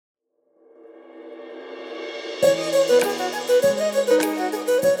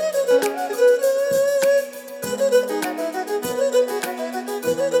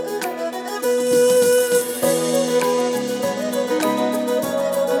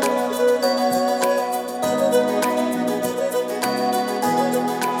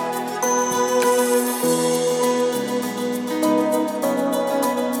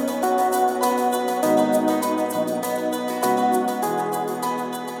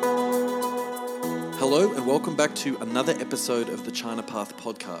Hello and welcome back to another episode of the China Path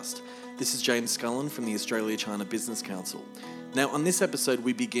podcast. This is James Scullen from the Australia-China Business Council. Now on this episode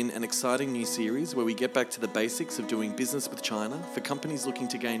we begin an exciting new series where we get back to the basics of doing business with China for companies looking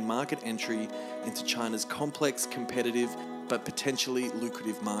to gain market entry into China's complex, competitive but potentially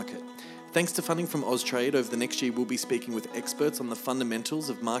lucrative market. Thanks to funding from Austrade, over the next year we'll be speaking with experts on the fundamentals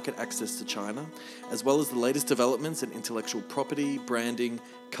of market access to China, as well as the latest developments in intellectual property, branding,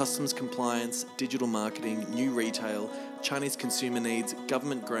 customs compliance, digital marketing, new retail, Chinese consumer needs,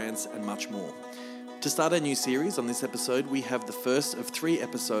 government grants, and much more. To start our new series, on this episode, we have the first of 3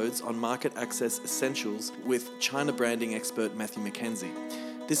 episodes on market access essentials with China branding expert Matthew McKenzie.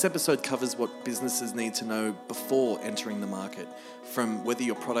 This episode covers what businesses need to know before entering the market, from whether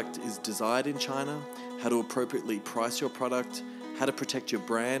your product is desired in China, how to appropriately price your product, how to protect your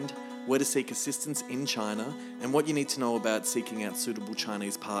brand, where to seek assistance in China, and what you need to know about seeking out suitable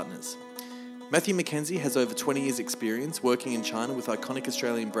Chinese partners. Matthew McKenzie has over 20 years' experience working in China with iconic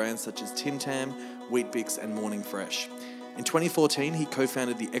Australian brands such as Tim Tam, Weet-Bix, and Morning Fresh. In 2014, he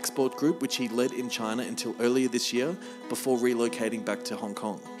co-founded the Export Group, which he led in China until earlier this year, before relocating back to Hong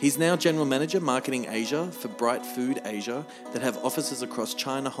Kong. He's now General Manager Marketing Asia for Bright Food Asia, that have offices across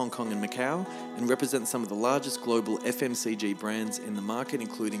China, Hong Kong and Macau, and represent some of the largest global FMCG brands in the market,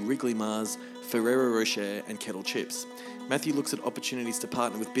 including Wrigley Mars, Ferrero Rocher and Kettle Chips. Matthew looks at opportunities to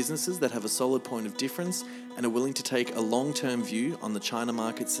partner with businesses that have a solid point of difference and are willing to take a long-term view on the China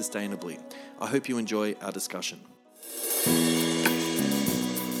market sustainably. I hope you enjoy our discussion.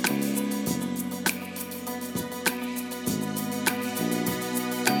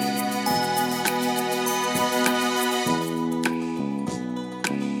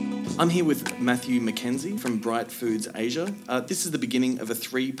 I'm here with Matthew McKenzie from Bright Foods Asia. This is the beginning of a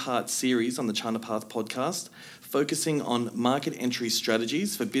 3-part series on the China Path podcast, focusing on market entry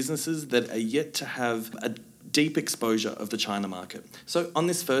strategies for businesses that are yet to have a deep exposure of the China market. So on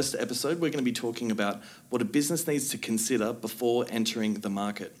this first episode, we're going to be talking about what a business needs to consider before entering the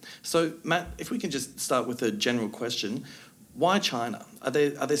market. So Matt, if we can just start with a general question, why China? Are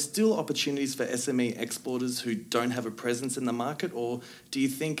there still opportunities for SME exporters who don't have a presence in the market, or do you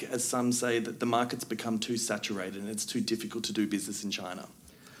think, as some say, that the market's become too saturated and it's too difficult to do business in China?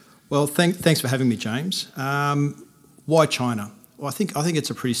 Well, thanks for having me, James. Why China? Well, I think it's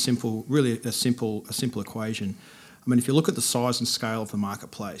a pretty simple, really a simple equation. I mean, if you look at the size and scale of the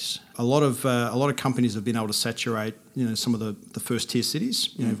marketplace, a lot of companies have been able to saturate, some of the first tier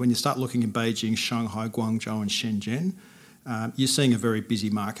cities. When you start looking in Beijing, Shanghai, Guangzhou, and Shenzhen, you're seeing a very busy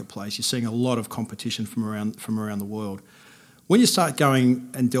marketplace. You're seeing a lot of competition from around the world. When you start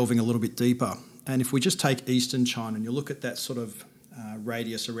going and delving a little bit deeper, and if we just take Eastern China and you look at that sort of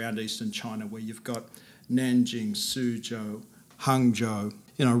radius around Eastern China, where you've got Nanjing, Suzhou, Hangzhou,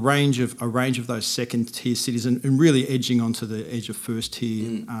 a range of those second tier cities, and really edging onto the edge of first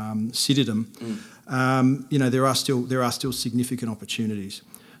tier citydom, there are still significant opportunities.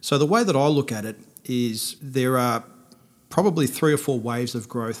 So the way that I look at it is there are probably 3 or 4 waves of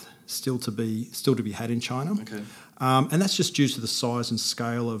growth still to be had in China. Okay. And that's just due to the size and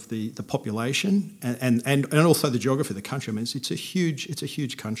scale of the population and also the geography of the country. I mean, it's a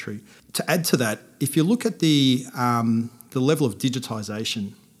huge country. To add to that, if you look at the level of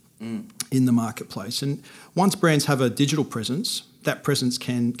digitisation in the marketplace, and once brands have a digital presence, that presence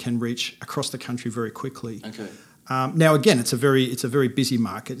can reach across the country very quickly. Okay. Now again, it's a very busy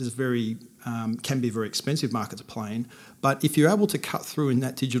market. Can be a very expensive market to play in. But if you're able to cut through in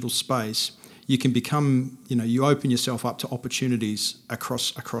that digital space, you can become, you open yourself up to opportunities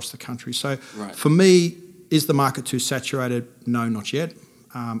across the country. So right. For me, is the market too saturated? No, not yet.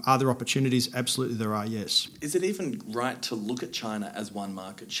 Are there opportunities? Absolutely there are, yes. Is it even right to look at China as one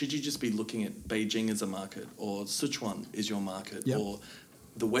market? Should you just be looking at Beijing as a market, or Sichuan is your market, Yep. or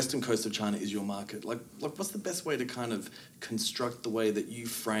the western coast of China is your market? Like what's the best way to kind of construct the way that you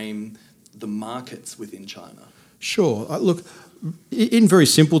frame the markets within China? Sure. Look, in very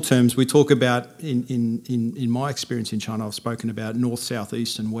simple terms, we talk about, in my experience in China, I've spoken about north, south,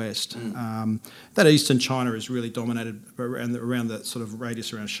 east and west. That eastern China is really dominated around that sort of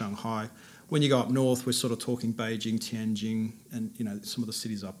radius around Shanghai. When you go up north, we're sort of talking Beijing, Tianjin, and some of the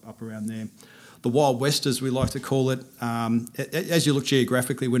cities up around there. The Wild West, as we like to call it, as you look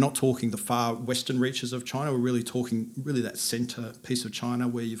geographically, we're not talking the far western reaches of China. We're really talking that centre piece of China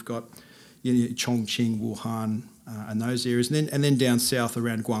where you've got Chongqing, Wuhan, and those areas, and then down south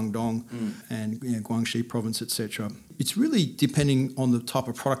around Guangdong and Guangxi province, etc. It's really depending on the type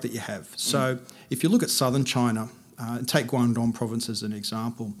of product that you have. So if you look at southern China, take Guangdong province as an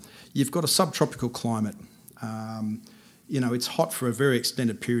example, you've got a subtropical climate. it's hot for a very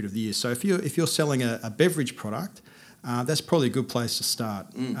extended period of the year. So if you're selling a beverage product, that's probably a good place to start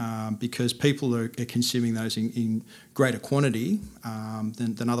because people are consuming those in greater quantity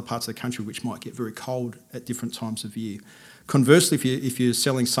than other parts of the country, which might get very cold at different times of year. Conversely, if you're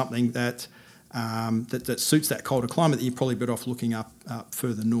selling something that suits that colder climate, you're probably better off looking up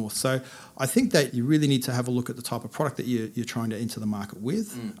further north. So I think that you really need to have a look at the type of product that you're trying to enter the market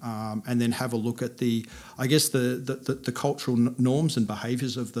with, and then have a look at the cultural norms and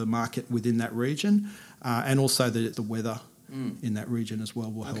behaviours of the market within that region, and also the weather in that region as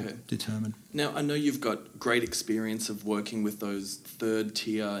well will help determine. Now, I know you've got great experience of working with those third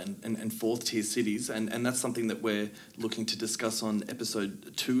tier and fourth tier cities, and that's something that we're looking to discuss on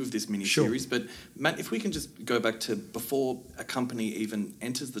episode 2 of this mini-series. Sure. But Matt, if we can just go back to before a company even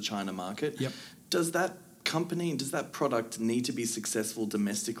enters the China market, does that product need to be successful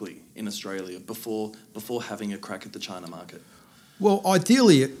domestically in Australia before having a crack at the China market? Well,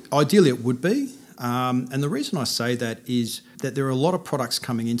 ideally it would be. And the reason I say that is that there are a lot of products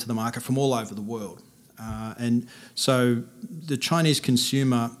coming into the market from all over the world. And so the Chinese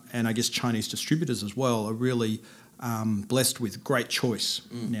consumer and I guess Chinese distributors as well are really blessed with great choice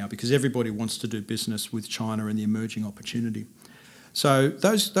now because everybody wants to do business with China and the emerging opportunity. So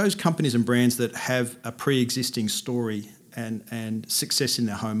those companies and brands that have a pre-existing story and success in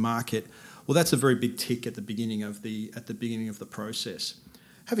their home market, well, that's a very big tick at the beginning of the process.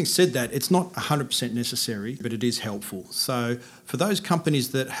 Having said that, it's not 100% necessary, but it is helpful. So for those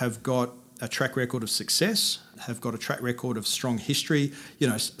companies that have got a track record of success, have got a track record of strong history,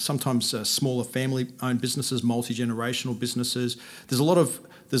 sometimes smaller family-owned businesses, multi-generational businesses, there's a lot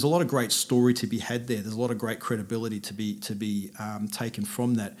of great story to be had there. There's a lot of great credibility to be taken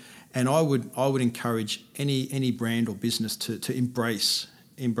from that. And I would encourage any brand or business to embrace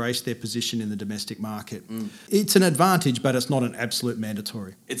their position in the domestic market. It's an advantage, but it's not an absolute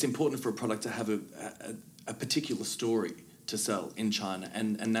mandatory. It's important for a product to have a particular story to sell in China,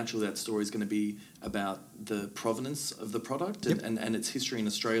 and naturally that story is going to be about the provenance of the product and its history in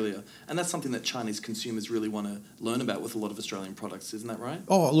Australia, and that's something that Chinese consumers really want to learn about with a lot of Australian products, isn't that right?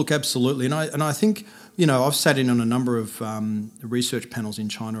 Oh, look, absolutely, and I think I've sat in on a number of research panels in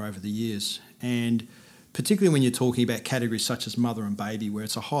China over the years, and particularly when you're talking about categories such as mother and baby, where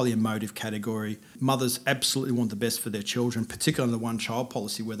it's a highly emotive category. Mothers absolutely want the best for their children, particularly on the one-child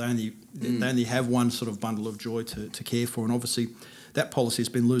policy, where they only have one sort of bundle of joy to care for. And obviously, that policy has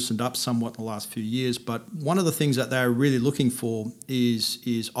been loosened up somewhat in the last few years. But one of the things that they're really looking for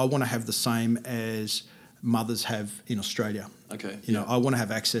is I want to have the same as mothers have in Australia. Okay. I want to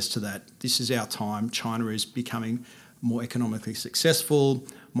have access to that. This is our time. China is becoming more economically successful.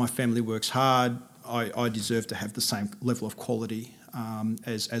 My family works hard. I deserve to have the same level of quality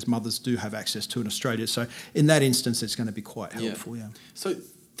as mothers do have access to in Australia. So in that instance, it's going to be quite helpful. Yeah. So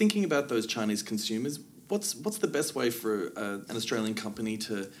thinking about those Chinese consumers, what's the best way for an Australian company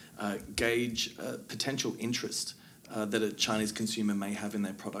to gauge potential interest that a Chinese consumer may have in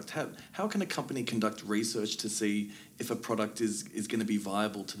their product? How can a company conduct research to see if a product is going to be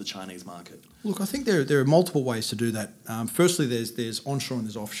viable to the Chinese market? Look, I think there are multiple ways to do that. Firstly, there's onshore and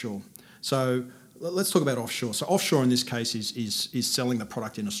there's offshore. So let's talk about offshore. So offshore in this case is selling the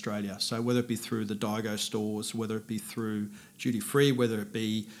product in Australia. So whether it be through the Daigou stores, whether it be through duty-free, whether it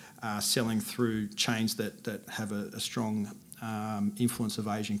be selling through chains that have a strong influence of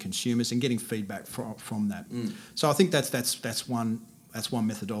Asian consumers and getting feedback from that. So I think that's one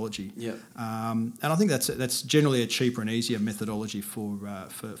methodology. Yeah. And I think that's generally a cheaper and easier methodology for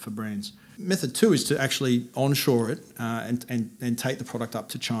brands. Method 2 is to actually onshore it and take the product up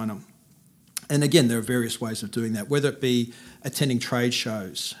to China. And again, there are various ways of doing that, whether it be attending trade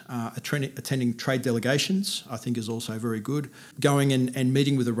shows, attending trade delegations, I think is also very good. Going and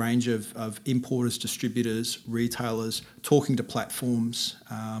meeting with a range of importers, distributors, retailers, talking to platforms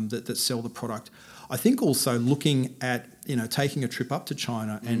that sell the product. I think also looking at, taking a trip up to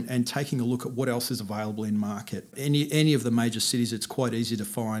China and taking a look at what else is available in market. Any of the major cities, it's quite easy to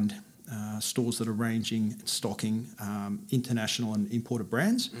find stores that are ranging, stocking international and imported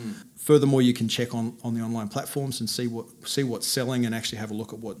brands. Furthermore, you can check on the online platforms and see what's selling and actually have a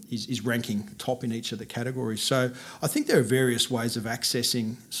look at what is ranking top in each of the categories. So I think there are various ways of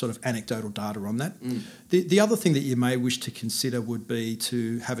accessing sort of anecdotal data on that. The other thing that you may wish to consider would be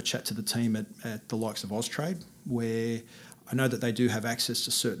to have a chat to the team at the likes of Austrade, where I know that they do have access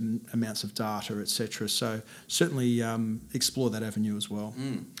to certain amounts of data, etc. So certainly explore that avenue as well.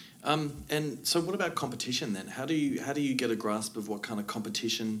 And so what about competition then? How do you get a grasp of what kind of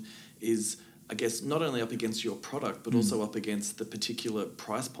competition is I guess, not only up against your product, but also up against the particular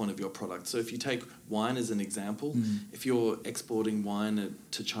price point of your product. So if you take wine as an example, if you're exporting wine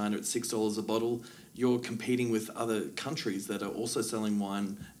to China at $6 a bottle, you're competing with other countries that are also selling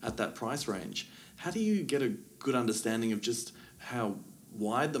wine at that price range. How do you get a good understanding of just how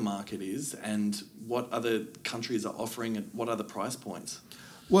wide the market is and what other countries are offering at what other price points?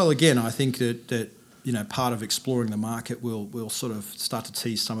 Well, again, I think that part of exploring the market will sort of start to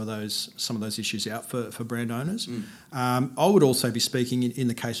tease some of those issues out for brand owners. I would also be speaking in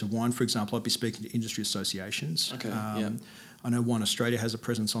the case of wine, for example. I'd be speaking to industry associations. Okay. I know Wine Australia has a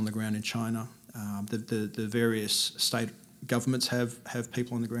presence on the ground in China. The various state governments have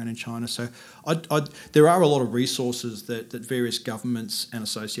people on the ground in China. So there are a lot of resources that various governments and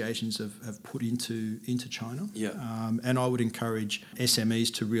associations have put into China. Yeah. And I would encourage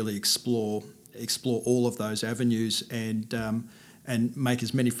SMEs to really explore all of those avenues and make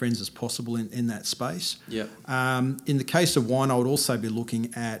as many friends as possible in that space. Yeah. In the case of wine, I would also be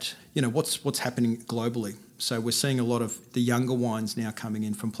looking at what's happening globally. So we're seeing a lot of the younger wines now coming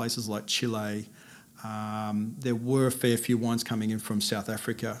in from places like Chile. There were a fair few wines coming in from South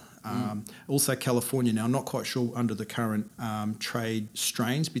Africa. Also California now. I'm not quite sure under the current trade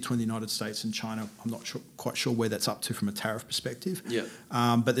strains between the United States and China. I'm not quite sure where that's up to from a tariff perspective. Yeah.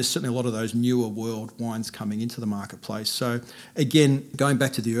 But there's certainly a lot of those newer world wines coming into the marketplace. So again, going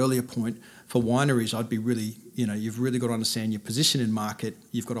back to the earlier point, for wineries, I'd be really, you've really got to understand your position in market.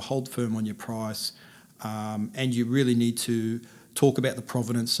 You've got to hold firm on your price, and you really need to talk about the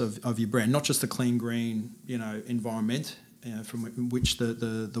provenance of your brand, not just the clean, green, environment from which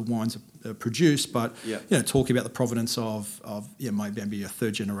the wines are produced, but talking about the provenance of maybe a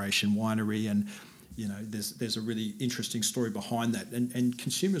third generation winery, and there's a really interesting story behind that, and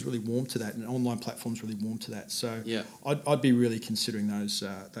consumers really warm to that, and online platforms really warm to that. So I'd be really considering those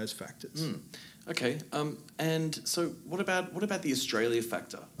factors. Okay, and so what about the Australia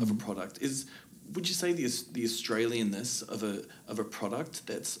factor of a product? Would you say the Australianness of a product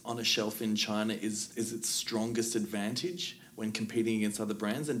that's on a shelf in China is its strongest advantage when competing against other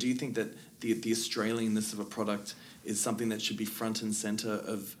brands? And do you think that the Australianness of a product is something that should be front and centre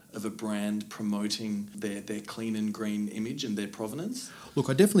of a brand promoting their clean and green image and their provenance? Look,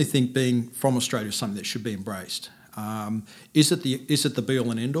 I definitely think being from Australia is something that should be embraced. Is it the be all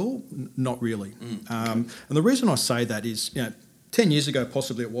and end all? Not really. Okay. And the reason I say that is, 10 years ago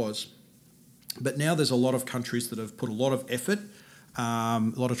possibly it was. But now there's a lot of countries that have put a lot of effort, a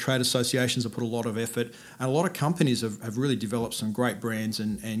lot of trade associations have put a lot of effort, and a lot of companies have really developed some great brands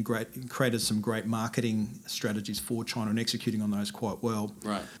and created some great marketing strategies for China and executing on those quite well.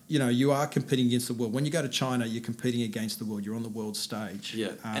 Right. You are competing against the world. When you go to China, you're competing against the world. You're on the world stage.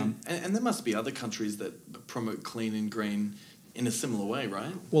 Yeah, and there must be other countries that promote clean and green in a similar way,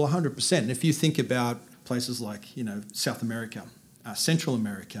 right? Well, 100%. And if you think about places like, South America, Central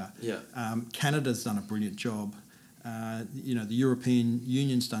America, Canada's done a brilliant job. The European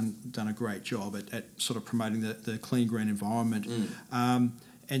Union's done a great job at sort of promoting the clean green environment.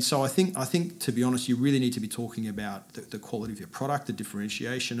 And so I think to be honest, you really need to be talking about the quality of your product, the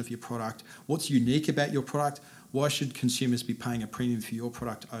differentiation of your product, what's unique about your product. Why should consumers be paying a premium for your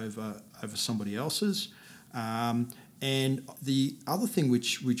product over somebody else's? And the other thing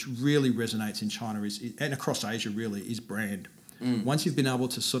which really resonates in China and across Asia really, is brand. Once you've been able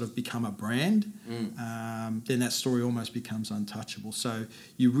to sort of become a brand, then that story almost becomes untouchable. So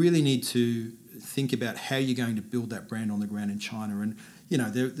you really need to think about how you're going to build that brand on the ground in China. And,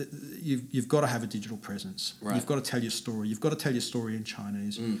 you've got to have a digital presence. Right. You've got to tell your story. You've got to tell your story in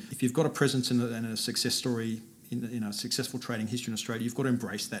Chinese. If you've got a presence and a success story, in successful trading history in Australia, you've got to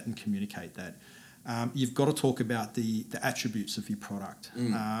embrace that and communicate that. You've got to talk about the attributes of your product.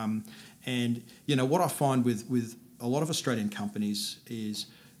 And, what I find with a lot of Australian companies is,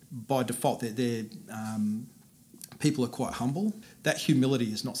 by default, they're people are quite humble. That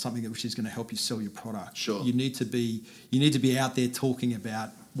humility is not something which is going to help you sell your product. Sure. You need to be out there talking about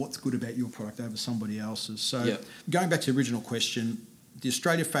what's good about your product over somebody else's. So going back to the original question, the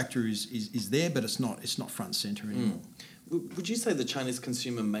Australia factor is there, but it's not front and centre anymore. Would you say the Chinese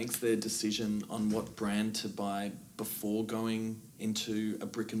consumer makes their decision on what brand to buy before going into a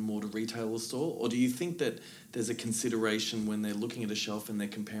brick and mortar retailer store? Or do you think that there's a consideration when they're looking at a shelf and they're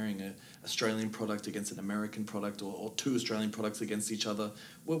comparing an Australian product against an American product, or two Australian products against each other?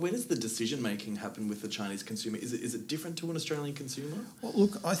 Where does the decision making happen with the Chinese consumer? Is it different to an Australian consumer? Well,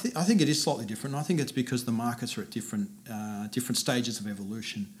 look, I think it is slightly different. I think it's because the markets are at different stages of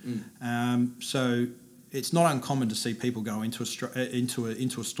evolution. So it's not uncommon to see people go into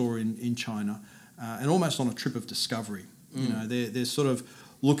a store in China and almost on a trip of discovery. They're sort of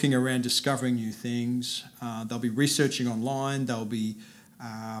looking around, discovering new things. They'll be researching online. They'll be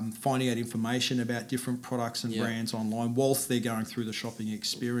finding out information about different products and brands online whilst they're going through the shopping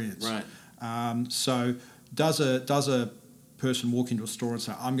experience. Right. So does a person walk into a store and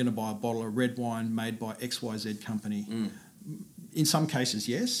say, I'm going to buy a bottle of red wine made by XYZ company? In some cases,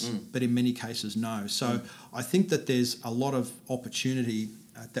 yes, but in many cases, no. So I think that there's a lot of opportunity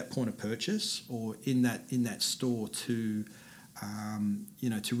at that point of purchase or in that store to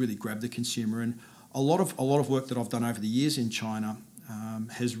to really grab the consumer. And a lot of work that I've done over the years in China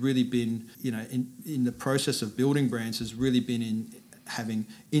has really been, in the process of building brands, has really been in having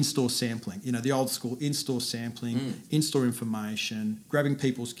in-store sampling, the old school in-store sampling, in-store information, grabbing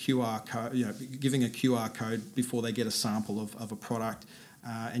people's QR code, giving a QR code before they get a sample of a product.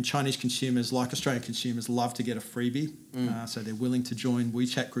 And Chinese consumers, like Australian consumers, love to get a freebie. So they're willing to join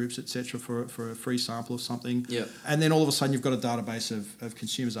WeChat groups, etc., for a free sample of something. Yep. And then all of a sudden you've got a database of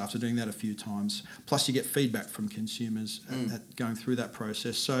consumers after doing that a few times. Plus you get feedback from consumers at going through that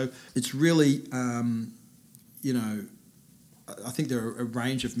process. So it's really, I think there are a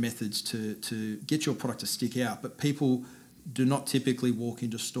range of methods to get your product to stick out, but people do not typically walk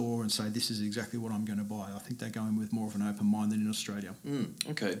into a store and say, this is exactly what I'm going to buy. I think they go in with more of an open mind than in Australia.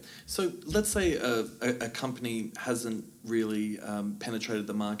 Okay. So let's say a company hasn't really penetrated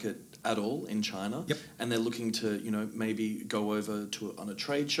the market at all in China, and they're looking to, maybe go over on a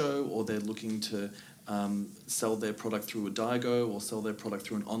trade show, or they're looking to sell their product through a Daigou or sell their product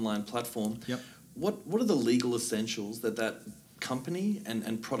through an online platform. What are the legal essentials that company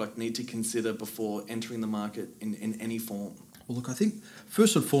and product need to consider before entering the market in any form? Well, look, I think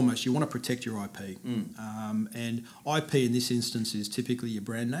first and foremost, you want to protect your IP. And IP in this instance is typically your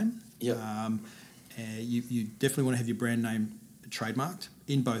brand name. You definitely want to have your brand name trademarked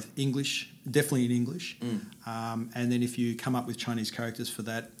in both English, definitely in English. And then if you come up with Chinese characters for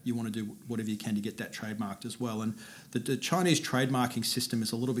that, you want to do whatever you can to get that trademarked as well. And the Chinese trademarking system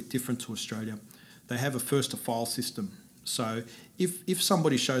is a little bit different to Australia. They have a first-to-file system. So if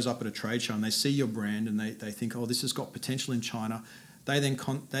somebody shows up at a trade show and they see your brand and they think, oh, this has got potential in China, they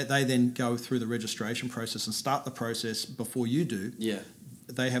then go through the registration process and start the process before you do.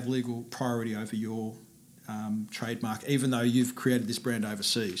 They have legal priority over your trademark, even though you've created this brand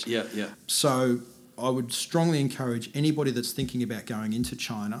overseas. So I would strongly encourage anybody that's thinking about going into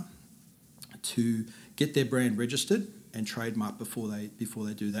China to get their brand registered and trademark before they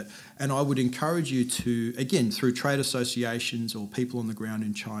do that. And I would encourage you to, again, through trade associations or people on the ground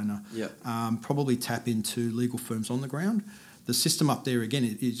in China, probably tap into legal firms on the ground. The system up there,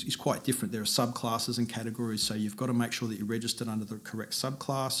 again, is quite different. There are subclasses and categories, so you've got to make sure that you're registered under the correct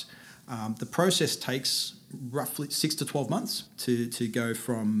subclass. The process takes roughly 6 to 12 months to go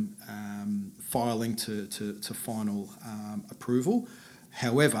from filing to final approval.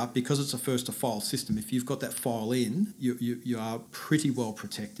 However, because it's a first-to-file system, if you've got that file in, you are pretty well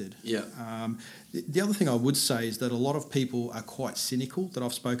protected. The other thing I would say is that a lot of people are quite cynical that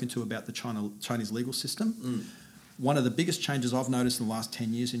I've spoken to about the Chinese legal system. One of the biggest changes I've noticed in the last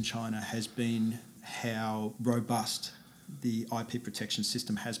 10 years in China has been how robust the IP protection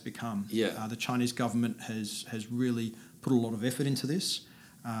system has become. The Chinese government has really put a lot of effort into this.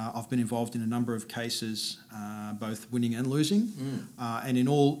 I've been involved in a number of cases, both winning and losing, and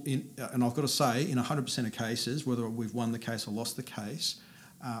and I've got to say, in 100% of cases, whether we've won the case or lost the case,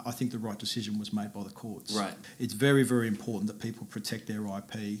 I think the right decision was made by the courts. It's very, very important that people protect their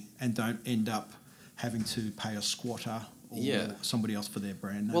IP and don't end up having to pay a squatter or somebody else for their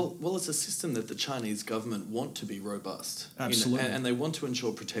brand name. Well, it's a system that the Chinese government want to be robust. Absolutely. And they want to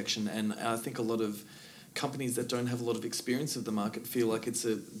ensure protection. And I think a lot of companies that don't have a lot of experience of the market feel like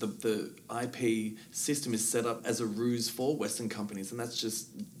the IP system is set up as a ruse for Western companies, and that's just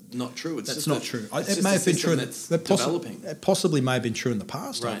not true. That's not true. It may have been true. It possibly may have been true in the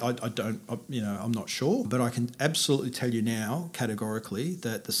past. I'm not sure, but I can absolutely tell you now, categorically,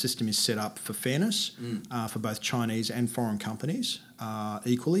 that the system is set up for fairness for both Chinese and foreign companies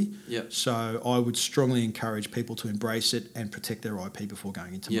equally. So I would strongly encourage people to embrace it and protect their IP before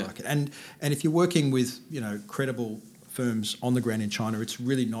going into market. And if you're working with credible firms on the ground in China, it's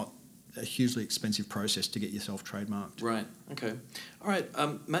really not a hugely expensive process to get yourself trademarked. Right. Okay. All right,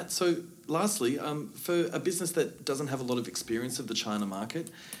 Matt. So, lastly, for a business that doesn't have a lot of experience of the China market,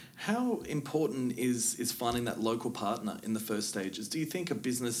 How important is finding that local partner in the first stages? Do you think a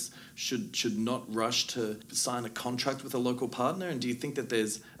business should not rush to sign a contract with a local partner? And do you think that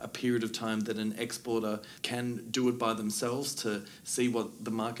there's a period of time that an exporter can do it by themselves to see what the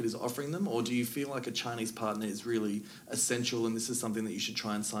market is offering them? Or do you feel like a Chinese partner is really essential and this is something that you should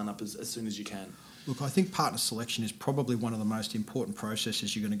try and sign up as soon as you can? Look, I think partner selection is probably one of the most important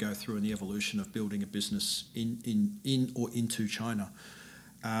processes you're going to go through in the evolution of building a business in or into China.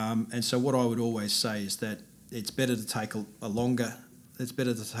 And so what I would always say is that it's better to take longer to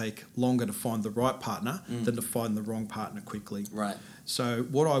find the right partner than to find the wrong partner quickly. Right. So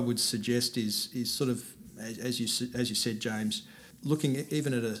what I would suggest is sort of, as you said, James, looking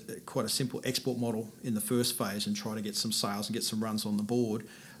even at quite a simple export model in the first phase and try to get some sales and get some runs on the board.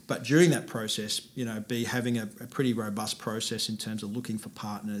 But during that process, be having a pretty robust process in terms of looking for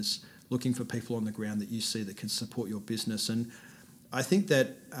partners, looking for people on the ground that you see that can support your business. And I think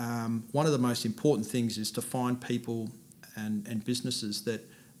that one of the most important things is to find people and businesses that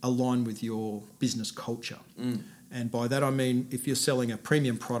align with your business culture. And by that I mean, if you're selling a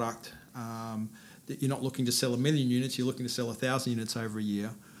premium product, that you're not looking to sell 1 million units, you're looking to sell 1,000 units over a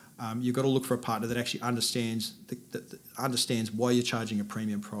year. You've got to look for a partner that actually understands why you're charging a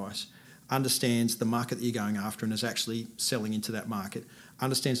premium price, understands the market that you're going after and is actually selling into that market,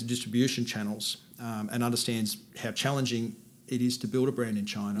 understands the distribution channels, and understands how challenging it is to build a brand in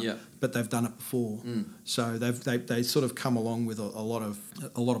China, but they've done it before. So they sort of come along with a lot of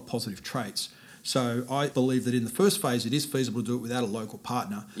positive traits. So I believe that in the first phase it is feasible to do it without a local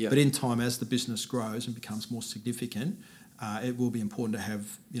partner, but in time as the business grows and becomes more significant, it will be important to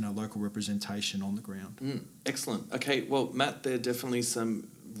have local representation on the ground. Excellent. Okay, well, Matt, there are definitely some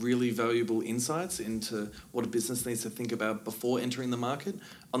really valuable insights into what a business needs to think about before entering the market.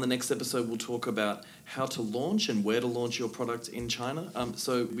 On the next episode, we'll talk about how to launch and where to launch your product in China.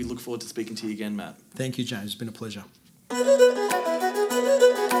 So we look forward to speaking to you again, Matt. Thank you, James. It's been a pleasure.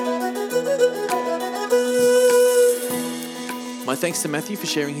 My thanks to Matthew for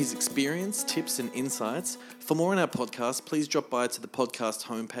sharing his experience, tips and insights. For more on our podcast, please drop by to the podcast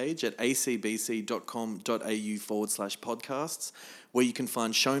homepage at acbc.com.au/podcasts, where you can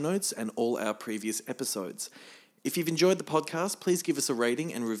find show notes and all our previous episodes. If you've enjoyed the podcast, please give us a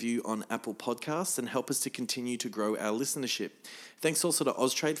rating and review on Apple Podcasts and help us to continue to grow our listenership. Thanks also to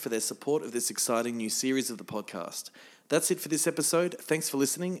Austrade for their support of this exciting new series of the podcast. That's it for this episode. Thanks for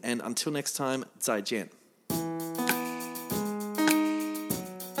listening, and until next time, 再见.